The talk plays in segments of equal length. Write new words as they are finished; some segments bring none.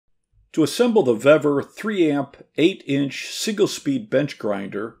To assemble the Vevor 3-amp 8-inch single-speed bench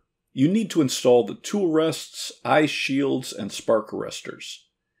grinder, you need to install the tool rests, eye shields, and spark arrestors.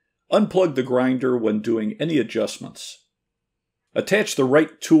 Unplug the grinder when doing any adjustments. Attach the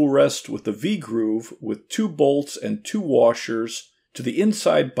right tool rest with the V-groove with 2 bolts and 2 washers to the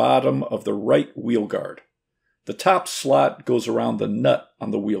inside bottom of the right wheel guard. The top slot goes around the nut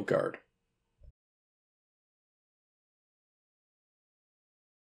on the wheel guard.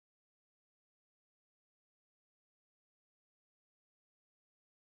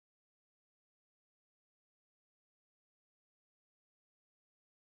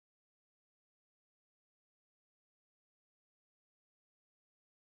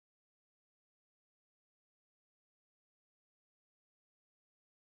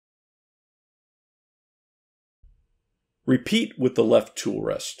 Repeat with the left tool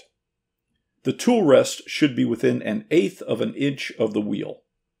rest. The tool rest should be within 1/8 of an inch of the wheel.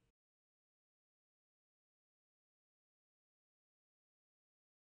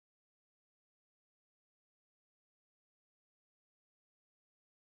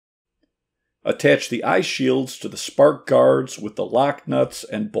 Attach the eye shields to the spark guards with the lock nuts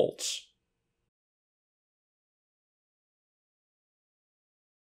and bolts.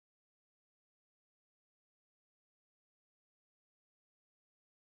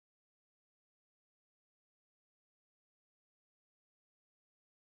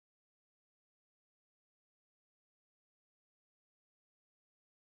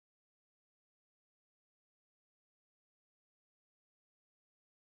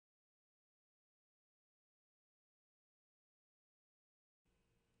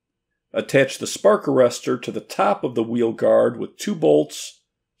 Attach the spark arrestor to the top of the wheel guard with 2 bolts,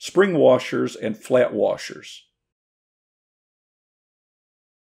 spring washers, and flat washers.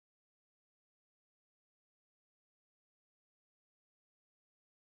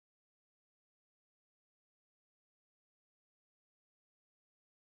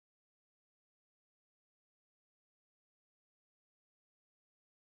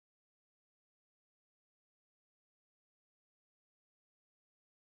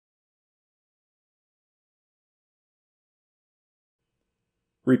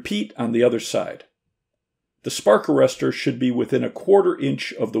 Repeat on the other side. The spark arrestor should be within 1/4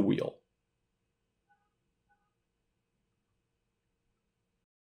 inch of the wheel.